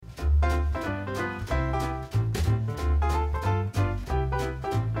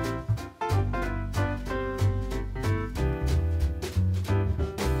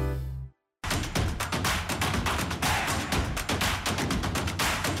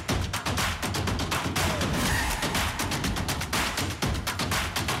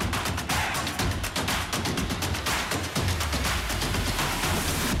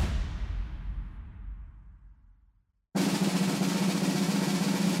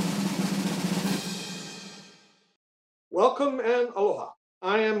Welcome and aloha.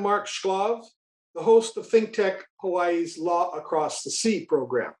 I am Mark Shklov, the host of ThinkTech Hawaii's Law Across the Sea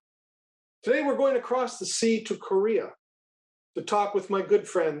program. Today we're going across the sea to Korea to talk with my good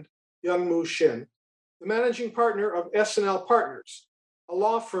friend, Youngmoo Shin, the managing partner of S&L Partners, a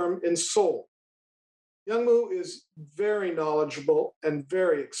law firm in Seoul. Youngmoo is very knowledgeable and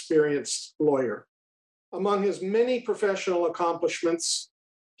very experienced lawyer. Among his many professional accomplishments,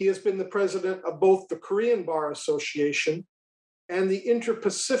 he has been the president of both the Korean Bar Association and the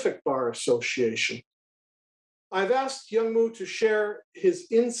Inter-Pacific Bar Association. I've asked Youngmoo to share his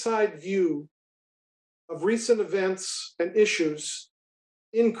inside view of recent events and issues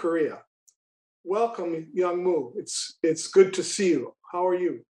in Korea. Welcome, Youngmoo. It's good to see you. How are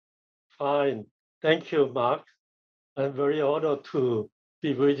you? Fine. Thank you, Mark. I'm very honored to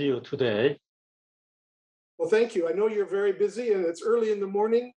be with you today. Well, thank you. I know you're very busy and it's early in the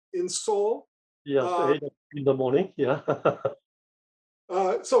morning in Seoul. Yes, 8 in the morning. Yeah.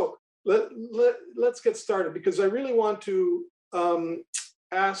 So let's get started because I really want to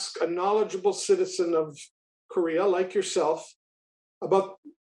ask a knowledgeable citizen of Korea like yourself about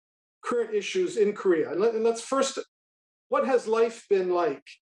current issues in Korea. And let's first, what has life been like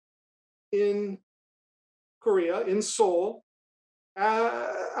in Korea, in Seoul,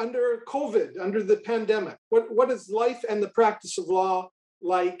 under COVID, under the pandemic? What is life and the practice of law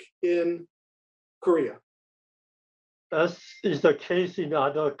like in Korea? As is the case in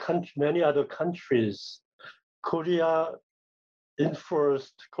many other countries, Korean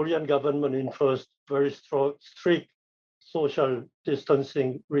government enforced very strict social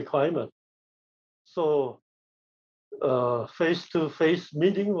distancing requirement. So face-to-face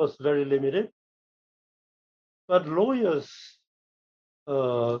meeting was very limited. But lawyers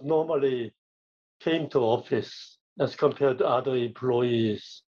normally came to office as compared to other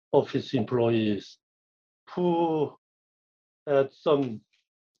employees, office employees, who had some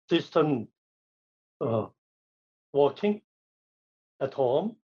distant working at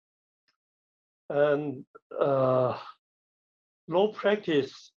home. And law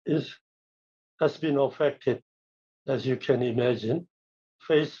practice has been affected, as you can imagine.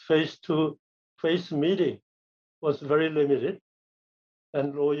 Face-to-face meeting was very limited,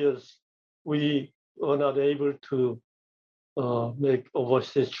 and lawyers, we were not able to make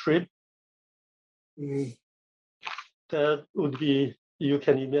overseas trip. That would be, you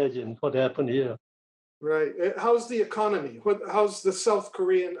can imagine what happened here. Right. How's the economy? How's the South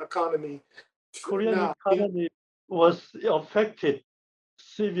Korean economy Korean now? economy was affected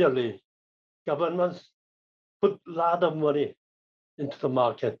severely. Governments put a lot of money into the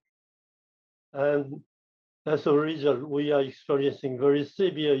market. And as a result, we are experiencing very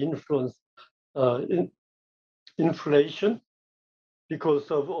severe inflation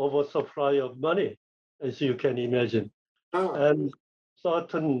because of oversupply of money, as you can imagine. And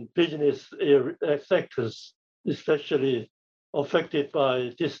certain business sectors, especially affected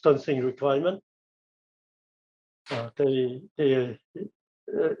by distancing requirement, they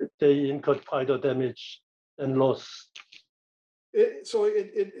incurred quite a damage and loss. So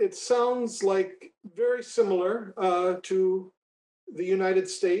it sounds like very similar to the United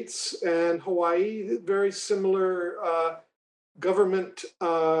States and Hawaii, very similar government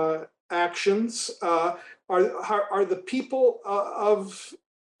actions. Are the people of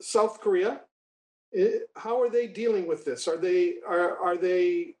South Korea, how are they dealing with this? Are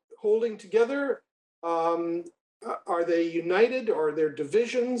they holding together? Are they united? Or are there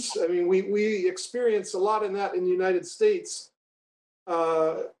divisions? I mean, we experience a lot in that in the United States.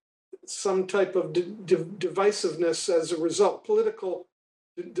 Some type of divisiveness as a result, political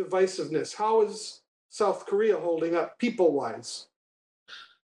divisiveness. How is South Korea holding up people-wise?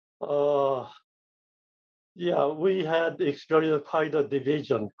 Yeah, we had experienced quite a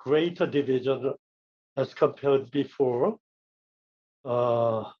division, greater division as compared before.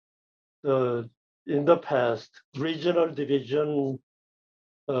 In the past, regional division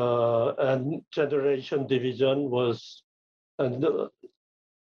and generation division was, and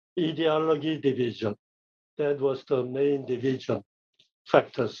ideology division. That was the main division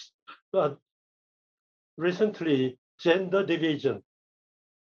factors. But recently, gender division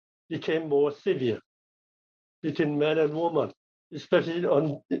became more severe between men and women, especially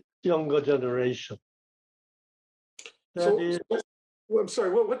on the younger generation. I'm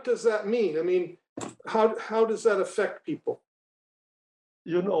sorry, what does that mean? I mean, how does that affect people?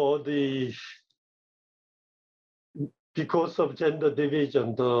 You know, because of gender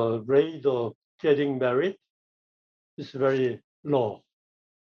division, the rate of getting married is very low.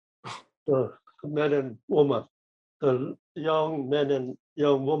 The men and women, the young men and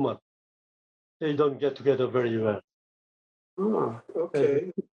young women, they don't get together very well.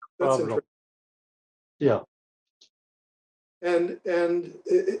 Okay, that's Problem. interesting. Yeah. And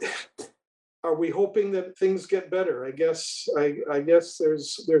are we hoping that things get better? I guess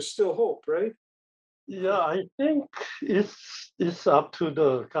there's still hope, right? Yeah, I think it's up to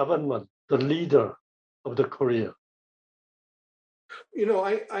the government, the leader of the Korea. You know,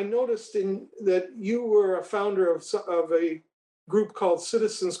 I noticed in that you were a founder of a group called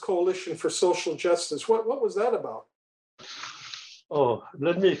Citizens Coalition for Social Justice. What was that about? Oh,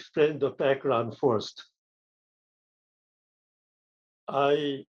 let me explain the background first.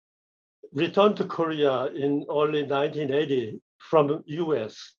 I returned to Korea in early 1980 from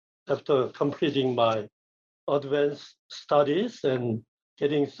US after completing my advanced studies and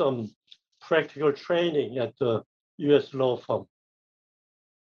getting some practical training at the US law firm.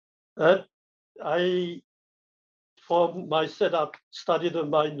 And I, for my setup, started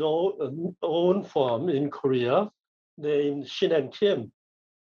my own firm in Korea named Shin and Kim,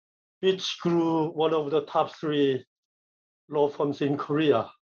 which grew one of the top 3 law firms in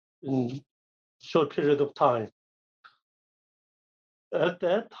Korea in short period of time. At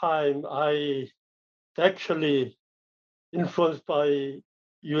that time, I actually influenced by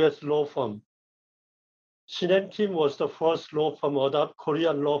US law firm. Shin and Kim was the first law firm,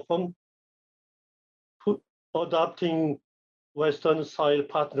 Korean law firm, adopting Western style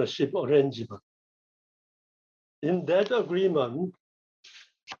partnership arrangement. In that agreement,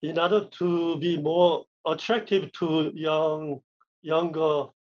 in order to be more attractive to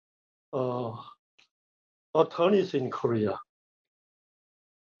younger attorneys in Korea,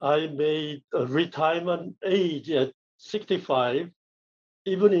 I made a retirement age at 65,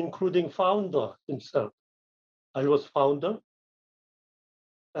 even including founder himself. I was founder.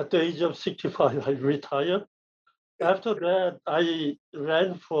 At the age of 65, I retired. After that, I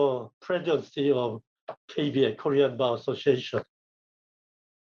ran for presidency of KBA, Korean Bar Association.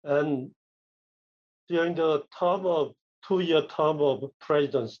 And during the 2-year term of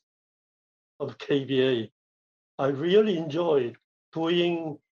president of KBA, I really enjoyed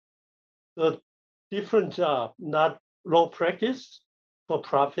doing the different job, not law practice for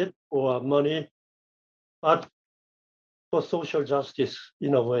profit or money, but for social justice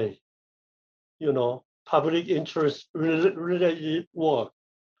in a way, public interest related work.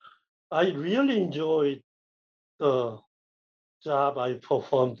 I really enjoyed the job I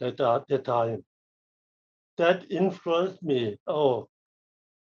performed at that time. That influenced me. Oh,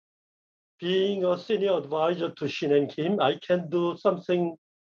 being a senior advisor to Shin and Kim, I can do something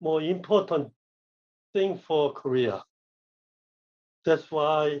more important thing for Korea. That's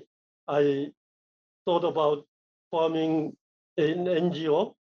why I thought about forming an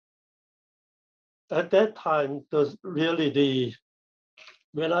NGO. At that time,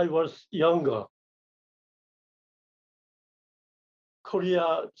 when I was younger,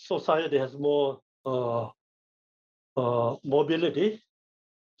 Korea society has more mobility,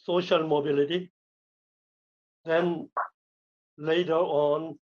 social mobility. Then later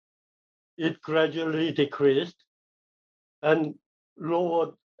on, it gradually decreased and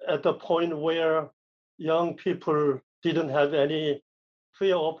lowered at the point where young people didn't have any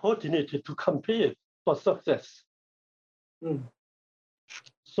fair opportunity to compete for success. Mm.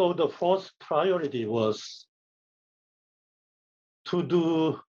 So the first priority was to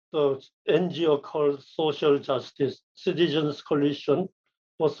do the NGO called Social Justice, Citizens Coalition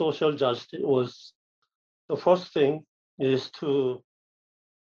for Social Justice was the first thing is to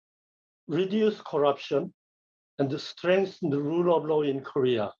reduce corruption and strengthen the rule of law in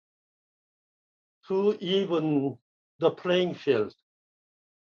Korea to even the playing field,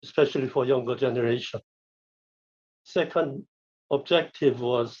 especially for younger generation. Second objective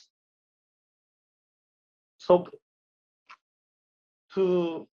was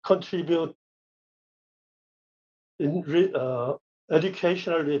to contribute in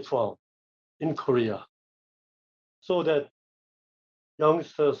educational reform in Korea so that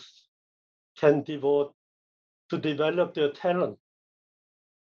youngsters can devote to develop their talent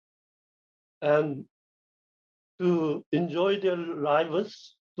and to enjoy their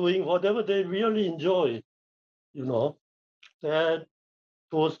lives doing whatever they really enjoy, that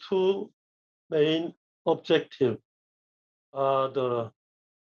those 2 main objectives are the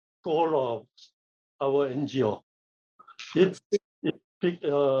goal of our NGO.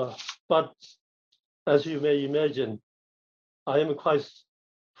 But as you may imagine, I am quite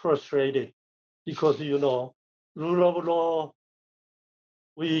frustrated because, rule of law,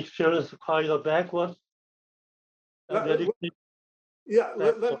 we experience quite a backward. Yeah,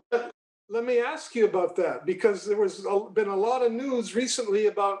 let me ask you about that because there was been a lot of news recently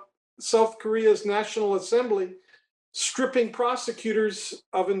about South Korea's National Assembly stripping prosecutors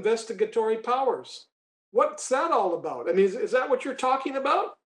of investigatory powers. What's that all about? I mean, is that what you're talking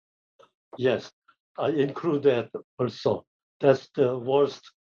about? Yes, I include that also. That's the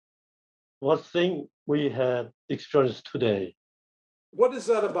worst thing we have experienced today. What is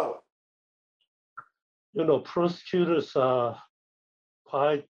that about? Prosecutors are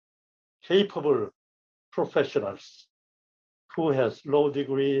quite capable professionals who has law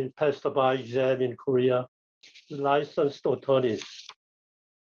degree, passed the bar exam in Korea, licensed attorneys.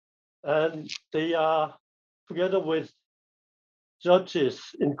 And they are, together with judges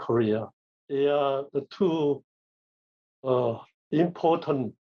in Korea, they are the two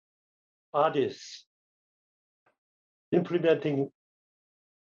important bodies implementing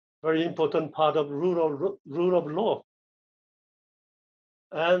very important part of rule of law.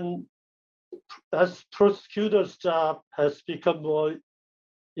 And as prosecutors' job has become more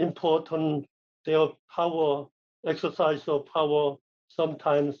important, their exercise of power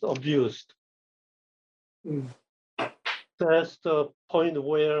sometimes abused. Mm. That's the point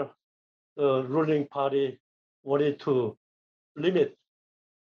where the ruling party wanted to limit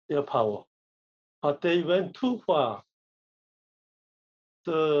their power, but they went too far.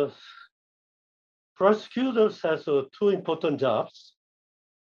 The prosecutors has two important jobs.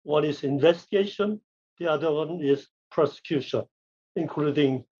 One is investigation, the other one is prosecution,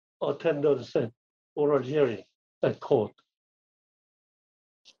 including attendance and oral hearing at court.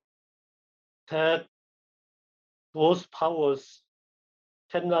 That those powers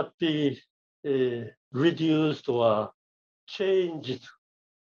cannot be reduced or changed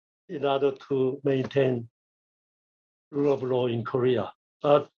in order to maintain rule of law in Korea.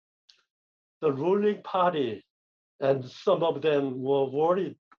 But the ruling party and some of them were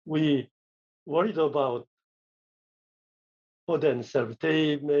worried about for themselves.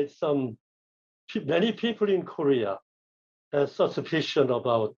 They made many people in Korea had suspicion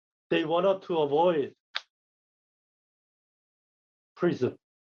about, they wanted to avoid prison.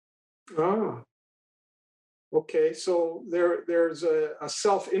 Ah, okay. So there's a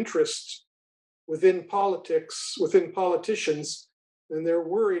self-interest within politics, within politicians, and they're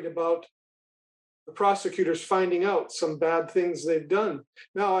worried about the prosecutors finding out some bad things they've done.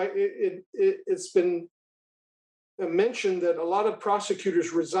 Now, it's been mentioned that a lot of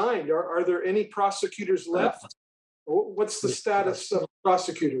prosecutors resigned. Are there any prosecutors left? What's the status of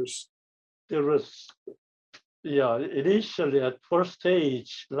prosecutors? There was, initially at first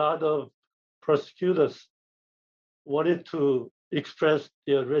stage, a lot of prosecutors wanted to express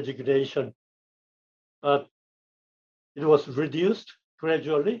their resignation, but it was reduced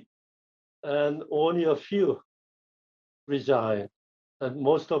gradually, and only a few resigned, and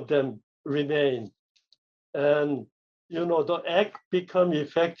most of them remain. And the act became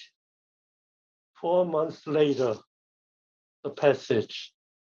effective 4 months later, the passage.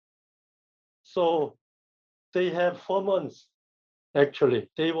 So they have 4 months,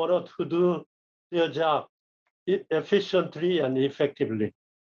 actually. They wanted to do their job efficiently and effectively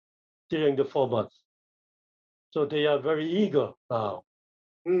during the 4 months. So they are very eager now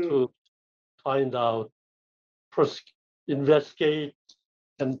to find out, investigate,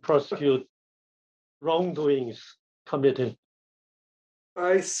 and prosecute wrongdoings committed.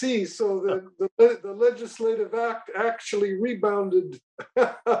 I see. So the legislative act actually rebounded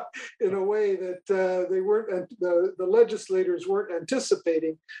in a way that they weren't. The legislators weren't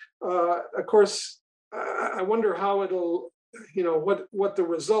anticipating. Of course, I wonder how it'll. What the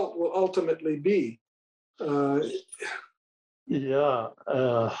result will ultimately be.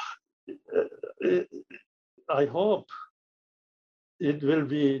 I hope it will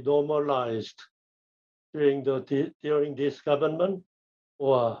be normalized during this government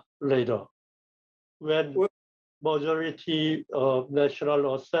or later, when majority of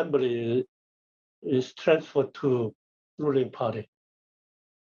National Assembly is transferred to ruling party.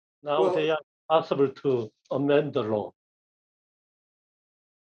 Now they are possible to amend the law.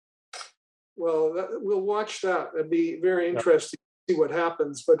 Well, we'll watch that. It'd be very interesting to see what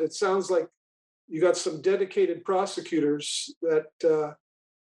happens. But it sounds like you got some dedicated prosecutors that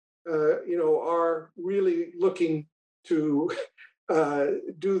are really looking to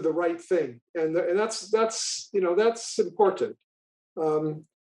do the right thing, and that's important.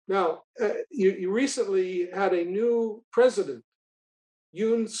 Now, you recently had a new president,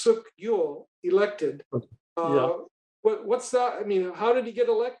 Yoon Suk Yeol, elected. What's that? I mean, how did he get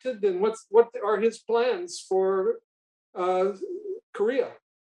elected, and what are his plans for Korea?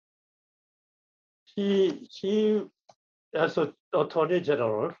 He as an attorney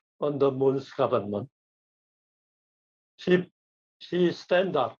general under Moon's government, he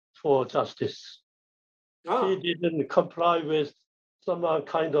stand up for justice. he didn't comply with some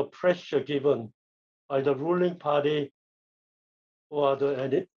kind of pressure given by the ruling party or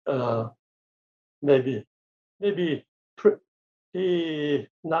maybe he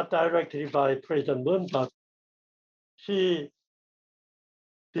not directly by President Moon, but he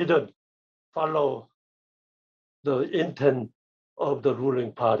didn't follow the intent of the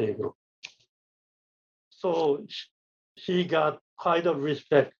ruling party group. So he got quite a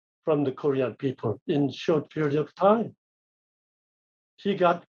respect from the Korean people in short period of time. He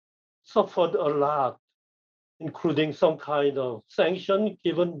got suffered a lot, including some kind of sanction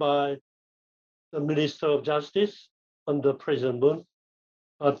given by the Minister of Justice under President Moon,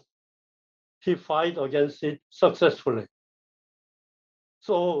 but he fight against it successfully.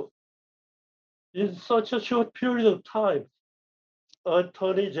 So in such a short period of time,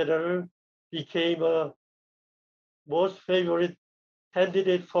 Attorney General became a most favorite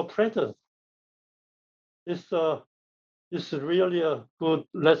candidate for president. It's really a good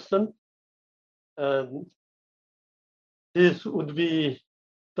lesson, and this would be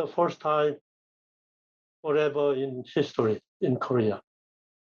the first time forever in history in Korea.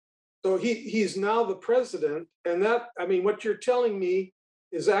 So he's now the president, and that, I mean, what you're telling me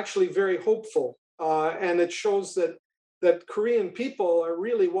is actually very hopeful, and it shows that Korean people are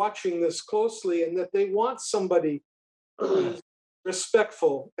really watching this closely, and that they want somebody who is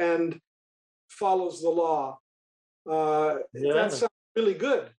respectful and follows the law. That sounds really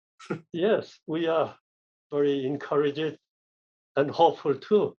good. Yes, we are very encouraged and hopeful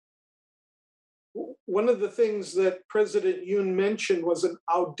too. One of the things that President Yoon mentioned was an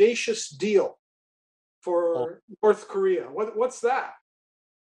audacious deal for North Korea. What's that?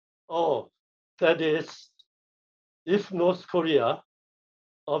 Oh, that is, if North Korea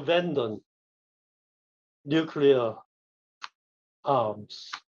abandon nuclear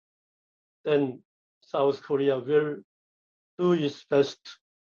arms, then South Korea will do its best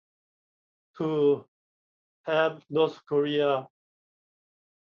to have North Korea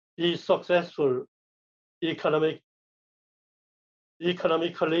be successful economically,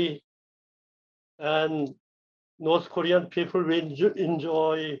 and North Korean people will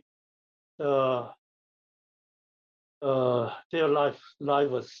enjoy their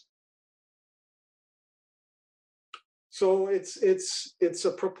lives. So it's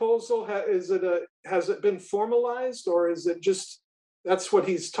a proposal. Has it been formalized, or is it just that's what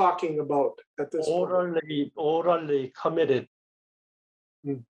he's talking about at this point? Orally committed,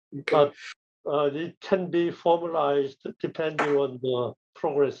 Okay. but it can be formalized depending on the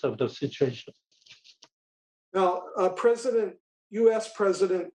progress of the situation. Now, U.S.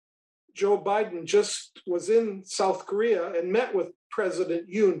 President Joe Biden just was in South Korea and met with President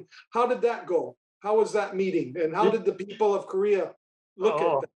Yoon. How did that go? How was that meeting? And how did the people of Korea look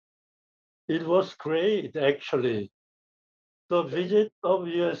at that? It was great, actually. The visit of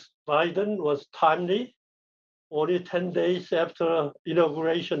U.S. Biden was timely, only 10 days after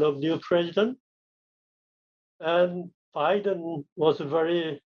inauguration of new president. And Biden was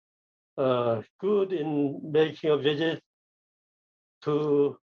very good in making a visit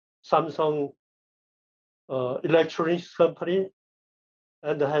to Samsung electronics company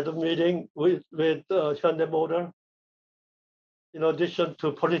and had a meeting with Hyundai Motor. In addition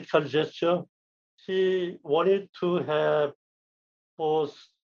to political gesture, he wanted to have both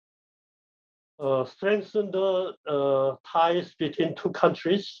strengthen the ties between two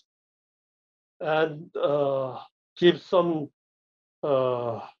countries and give some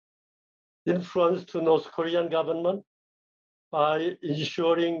influence to North Korean government by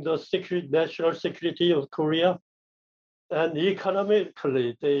ensuring the national security of Korea. And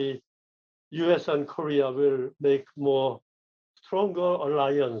economically, the US and Korea will make more stronger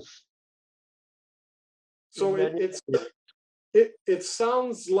alliance. So it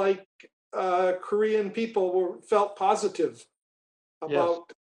sounds like Korean people felt positive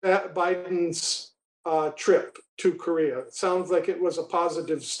about Biden's trip to Korea. It sounds like it was a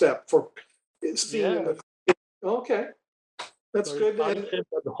positive step for seeing okay. That's good. And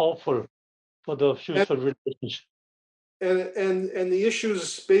hopeful for the future relationship. And the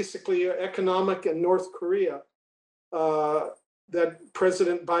issues basically are economic and North Korea that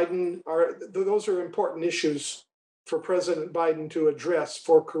President Biden those are important issues for President Biden to address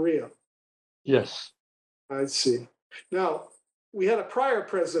for Korea. Yes. I see. Now, we had a prior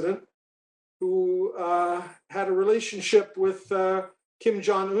president who had a relationship with Kim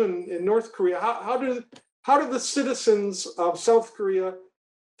Jong-un in North Korea. How do the citizens of South Korea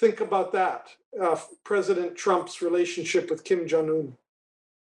think about that, President Trump's relationship with Kim Jong-un?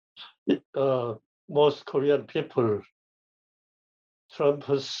 Most Korean people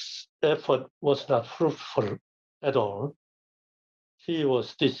Trump's effort was not fruitful at all. He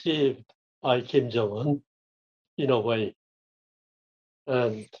was deceived by Kim Jong-un in a way.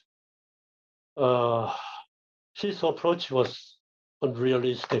 And his approach was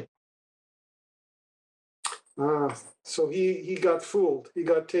unrealistic. So he got fooled. He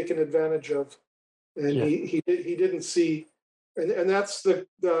got taken advantage of, and Yeah. he didn't see, and that's the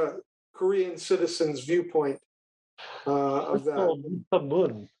Korean citizens' viewpoint of that. So Mr.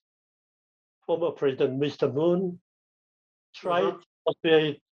 Moon, former President Mr. Moon, tried to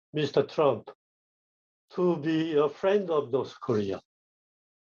persuade Mr. Trump to be a friend of North Korea,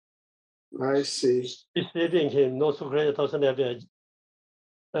 I see. deceiving him. North Korea doesn't have an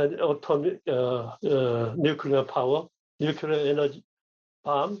atomic nuclear power, nuclear energy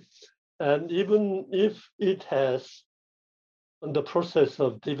bomb, and even if it has, on the process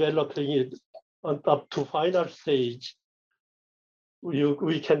of developing it up to final stage,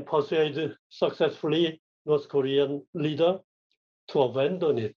 we can persuade successfully North Korean leader to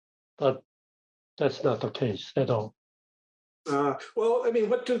abandon it, but that's not the case at all. Well, I mean,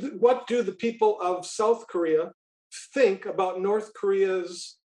 what do the people of South Korea think about North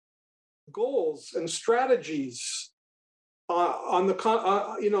Korea's goals and strategies on the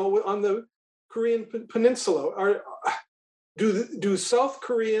on the Korean Peninsula? Do South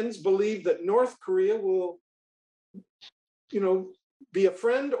Koreans believe that North Korea will, be a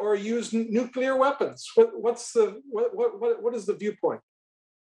friend or use nuclear weapons? What is the viewpoint?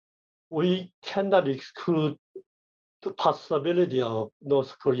 We cannot exclude the possibility of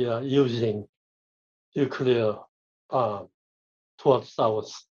North Korea using nuclear towards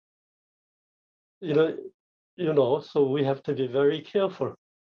South. So we have to be very careful.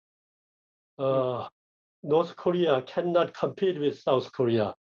 North Korea cannot compete with South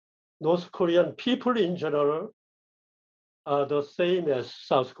Korea. North Korean people in general are the same as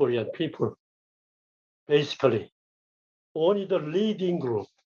South Korean people, basically. Only the leading group,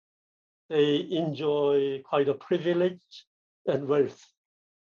 they enjoy quite a privilege and wealth.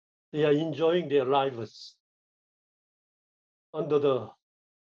 They are enjoying their lives under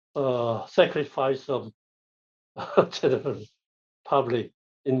the sacrifice of general public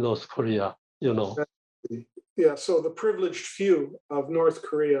in North Korea, Yeah, so the privileged few of North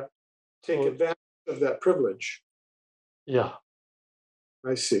Korea take advantage of that privilege. Yeah.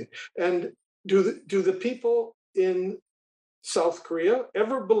 I see. And do the people in South Korea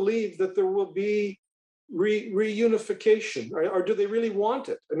ever believe that there will be reunification, or do they really want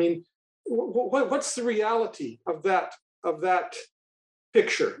it? I mean, what's the reality of that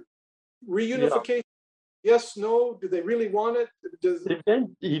picture? Reunification? Yeah. Yes, no. Do they really want it?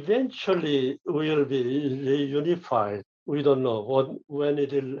 Eventually, we'll be reunified. We don't know when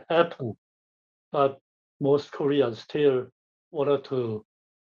it will happen, but most Koreans still wanted to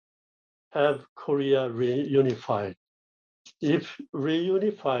have Korea reunified. If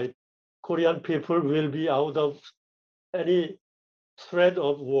reunified, Korean people will be out of any threat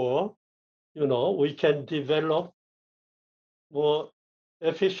of war. We can develop more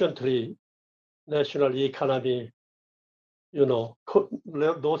efficiently national economy.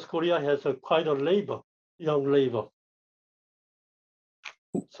 North Korea has quite a young labor,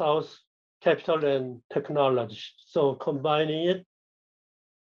 South capital and technology. So combining it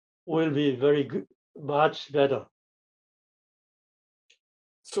will be very good, much better.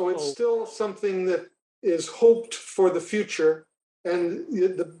 So it's still something that is hoped for the future, and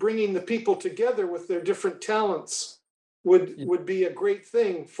bringing the people together with their different talents would be a great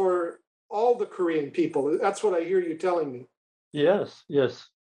thing for all the Korean people. That's what I hear you telling me. Yes,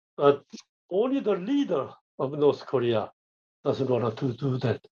 but only the leader of North Korea doesn't want to do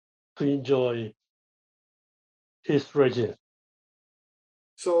that, to enjoy his regime.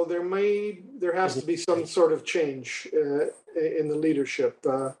 So there has to be some sort of change in the leadership,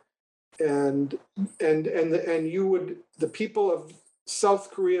 and the people of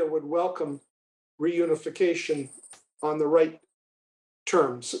South Korea would welcome reunification on the right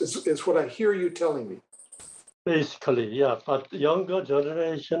terms, is what I hear you telling me. Basically, yeah, but younger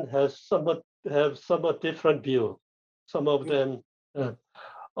generation have somewhat different view. Some of them, if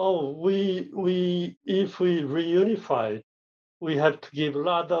we reunify, we have to give a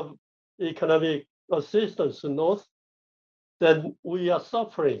lot of economic assistance to North, then we are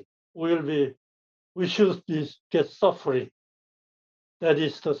suffering. We should get suffering. That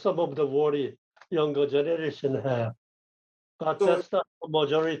is some of the worry younger generation have. But that's not the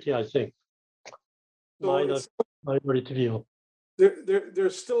majority, I think. Minority view.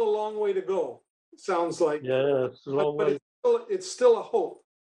 There's still a long way to go, sounds like. Yes, long way. It's still a hope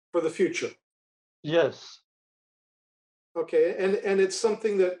for the future. Yes. Okay, and it's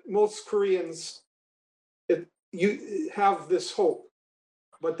something that most Koreans, you have this hope,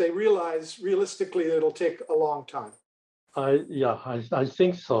 but they realize realistically it'll take a long time. I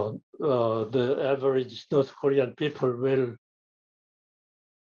think so. The average North Korean people will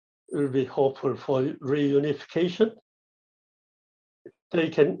be hopeful for reunification.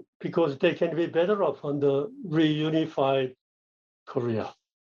 Because they can be better off on the reunified Korea.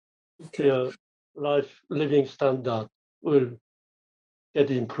 Okay. Their living standard will get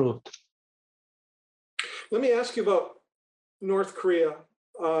improved. Let me ask you about North Korea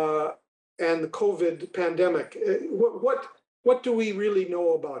and the COVID pandemic. What do we really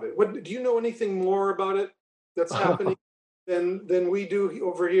know about it? What do you know anything more about it that's happening than we do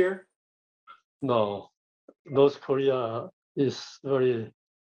over here? No, North Korea is very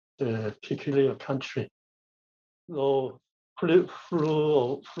peculiar country. No free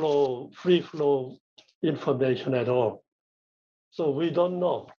flow information at all. So we don't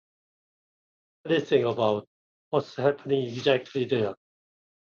know anything about what's happening exactly there.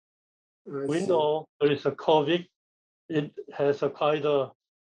 We know there is a COVID. It has a quite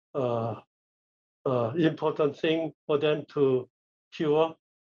important thing for them to cure,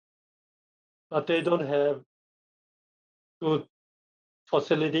 but they don't have good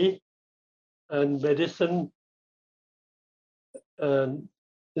facility and medicine and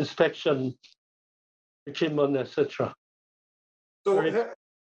inspection equipment, etc. So,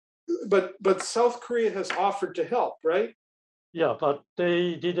 but South Korea has offered to help, right? Yeah, but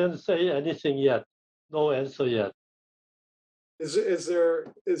they didn't say anything yet. No answer yet. Is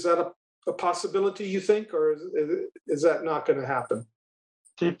that a possibility, you think, or is that not going to happen?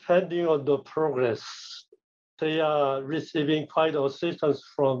 Depending on the progress, they are receiving quite assistance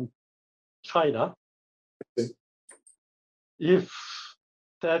from China. If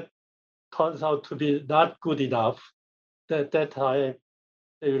that turns out to be not good enough, at that time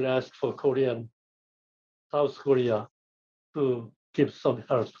they will ask for South Korea to give some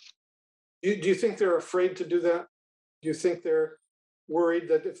help. Do you think they're afraid to do that? Do you think they're worried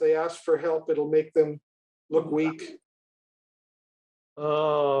that if they ask for help, it'll make them look weak?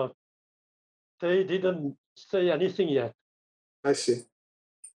 They didn't say anything yet. I see.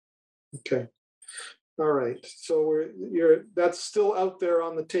 Okay. All right. So that's still out there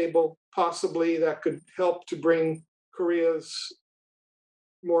on the table. Possibly that could help to bring Korea's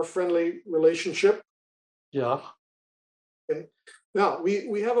more friendly relationship. Yeah. Okay. Now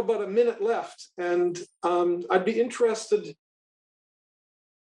we have about a minute left, and I'd be interested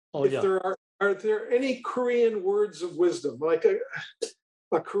if there are there any Korean words of wisdom, like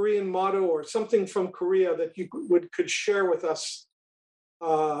a Korean motto or something from Korea that you could share with us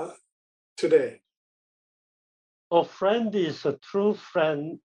today? A friend is a true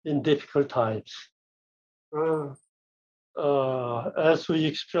friend in difficult times. As we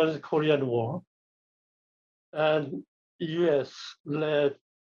experienced Korean War, and U.S. led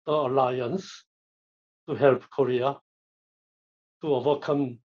the alliance to help Korea to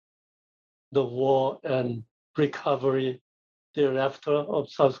overcome the war and recovery thereafter of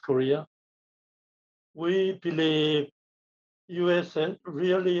South Korea. We believe U.S. is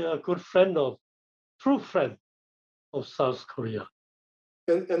really a good friend true friend of South Korea.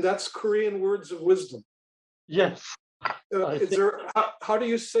 And that's Korean words of wisdom. Yes. How do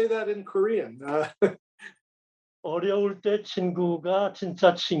you say that in Korean? 어려울 때 친구가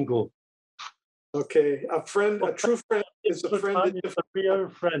진짜 친구. Okay, a true friend is a friend. Is a real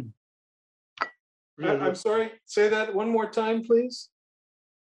friend. Really. I'm sorry, say that one more time, please.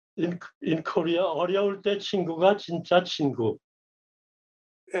 In Korea, 어려울 때 친구가 진짜 친구.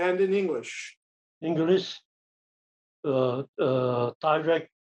 And in English? English, direct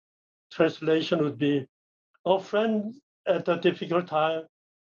translation would be, a friend at a difficult time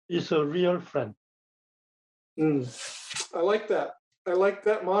is a real friend. I like that. I like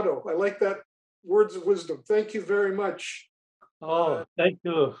that motto. I like that words of wisdom. Thank you very much. Oh, thank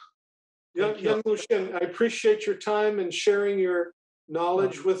you. Young Lu-shin, I appreciate your time and sharing your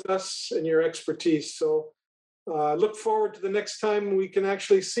knowledge with us and your expertise. So look forward to the next time we can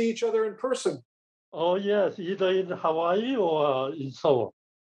actually see each other in person. Oh, yes, either in Hawaii or in Seoul.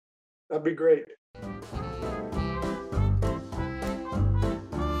 That'd be great.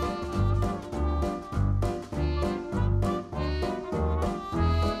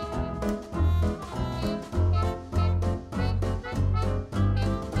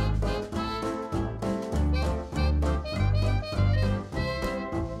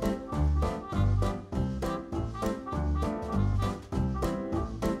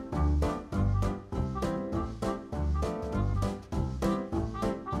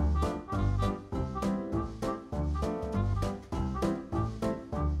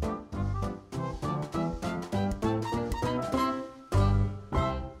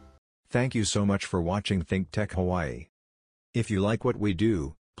 Thank you so much for watching ThinkTech Hawaii. If you like what we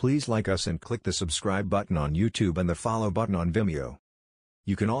do, please like us and click the subscribe button on YouTube and the follow button on Vimeo.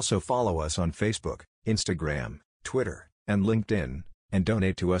 You can also follow us on Facebook, Instagram, Twitter, and LinkedIn, and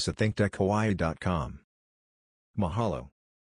donate to us at thinktechhawaii.com. Mahalo.